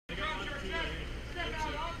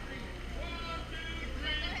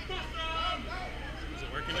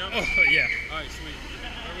Oh, yeah. All right, sweet.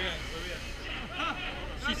 Where we at?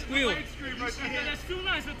 She squealed. That's 2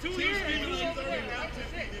 lines. So 2 here and 2 over there.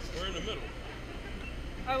 We're in the middle.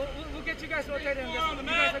 We'll get you guys rotated on this one.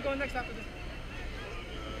 You guys are going next after this.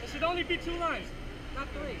 It should only be 2 lines, not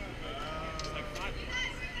 3.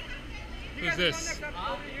 Who's this? You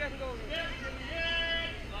guys can go over there.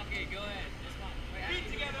 Okay, go ahead. This one. Feet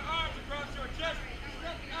together, arms across your chest.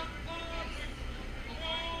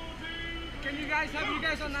 Can you guys have you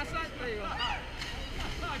guys on that side? There you go.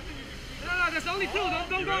 No, there's only 2.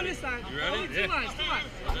 Don't go on this side. You ready? Only 2 lines. 2 lines.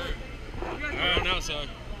 All right, on the outside.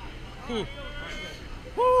 Whew.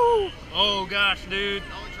 Woo! Oh gosh, dude.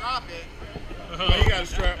 Don't drop it. Oh, you got a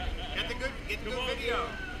strap. Get the good video. All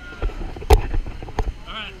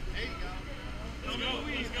right. There you go. Let's go.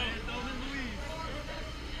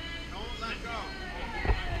 Don't let go.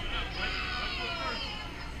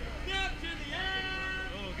 Step to the end.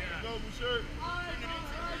 Oh, God. No, Boucher.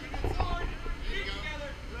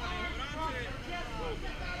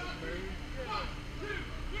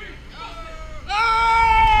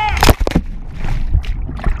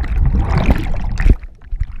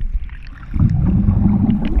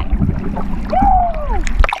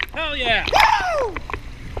 Hell yeah! Woo!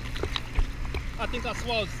 I think I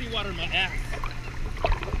swallowed seawater in my ass.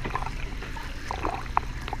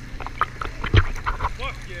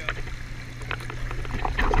 Fuck yeah.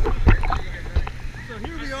 So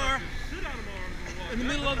here we are in the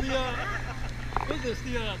middle of the, what is this,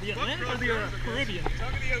 the Atlantic or the Caribbean?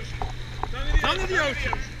 Tongue of the ocean. Tongue of the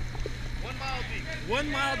ocean. 1 mile deep.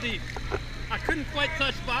 1 mile deep. I couldn't quite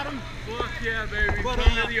touch bottom. Fuck yeah, baby. But,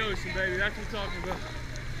 Tongue of the ocean, baby. That's what we're talking about.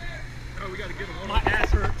 Oh, we got to get him. My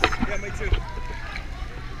ass hurts. Yeah, me too.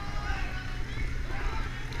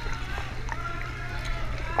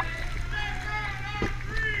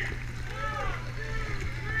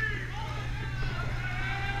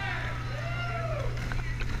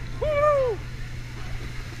 Woo!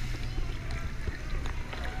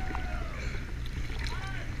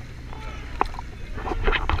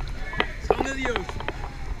 Tongue of the ocean.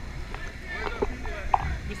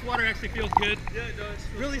 This water actually feels good. Yeah, it does.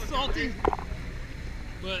 Really salty,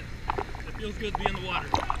 but it feels good to be in the water.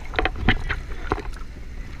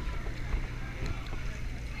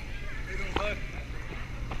 Hey, doing, bud?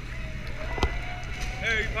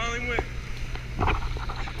 Hey, you finally went.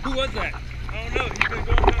 Who was that? I don't know. He's been going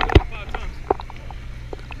down the 5 times.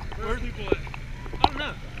 Where's people at? I don't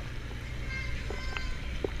know.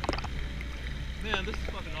 Man, this is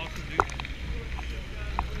fucking awesome, dude.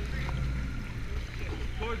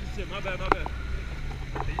 Gorgeous shit. My bad.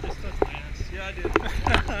 You just touched my ass. Yeah, I did.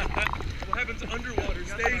 What happens underwater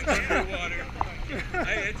stays underwater.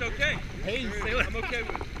 Hey, it's okay. Hey, say what? I'm okay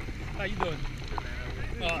with it. How you doing?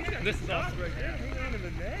 This is awesome. Right there. Hang on to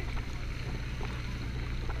the neck.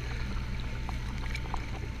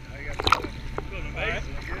 I got feeling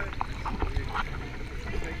amazing. Good.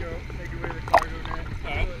 Take your way to the cargo net.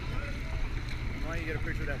 All right. Why don't you get a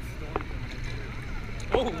picture of that storm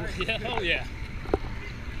coming in? Oh, yeah, hell yeah.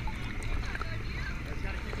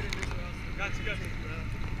 Got you. I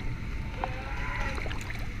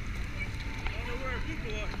don't know where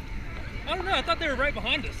people are. I don't know, I thought they were right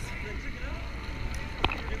behind us.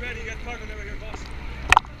 Get ready, you got the cargo net right here, boss.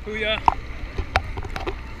 Who ya?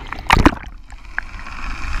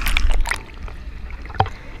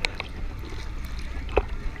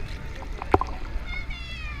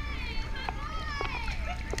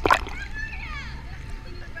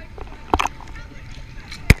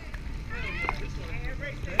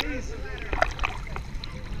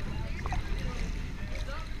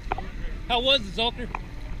 How was it, Zolter?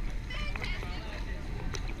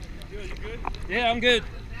 You good? Yeah, I'm good.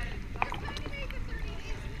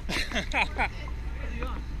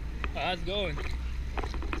 How's it going?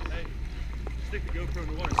 Hey, stick the GoPro in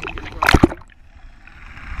the water so you can get the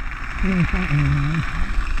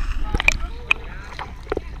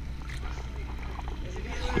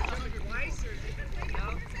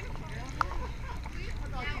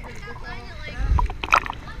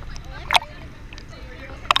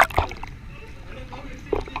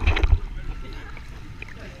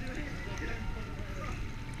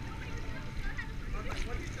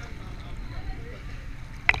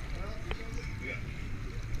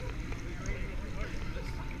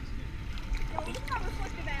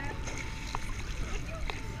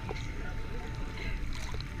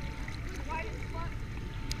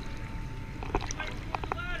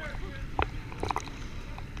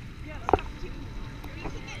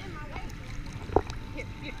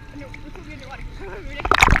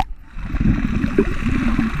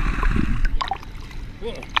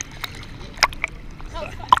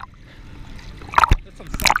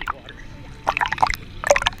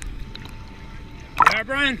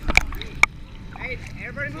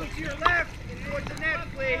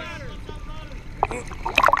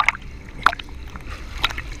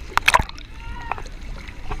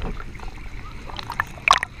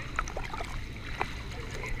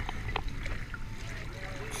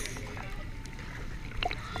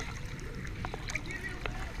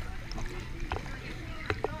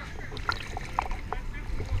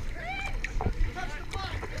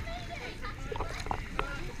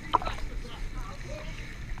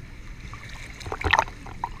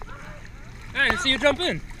I didn't see you jump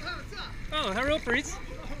in. Oh, hello, Freeze.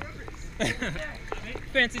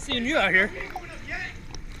 Fancy seeing you out here.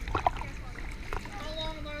 How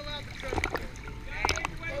long am I allowed to trip?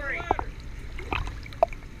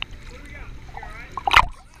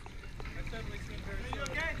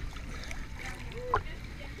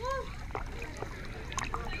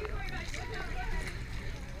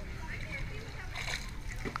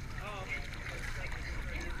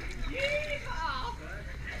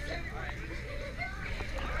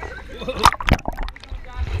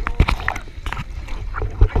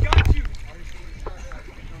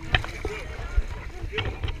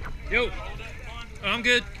 Yo, I'm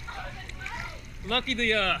good. Lucky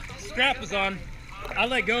the strap was on. I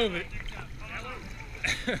let go of it.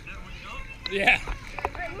 Yeah.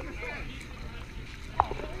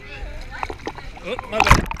 Oh, my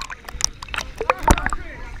bad.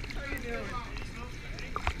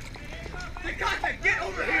 Get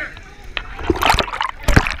over here!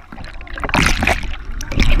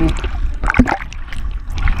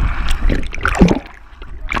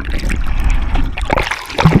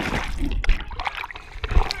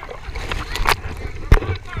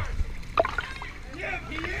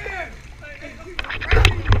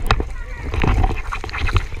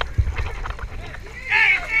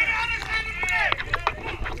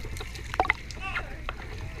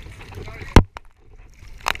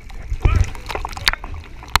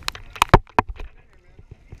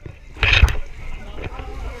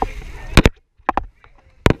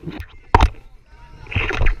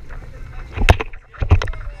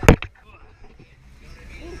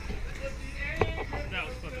 That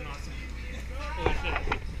was fucking awesome. Holy shit.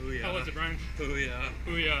 Oh yeah. How was it, Brian? Oh yeah.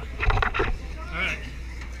 Oh yeah. Alright.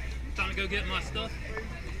 Time to go get my stuff.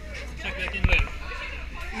 Check back in later.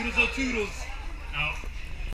 Oodles o' toodles. Out.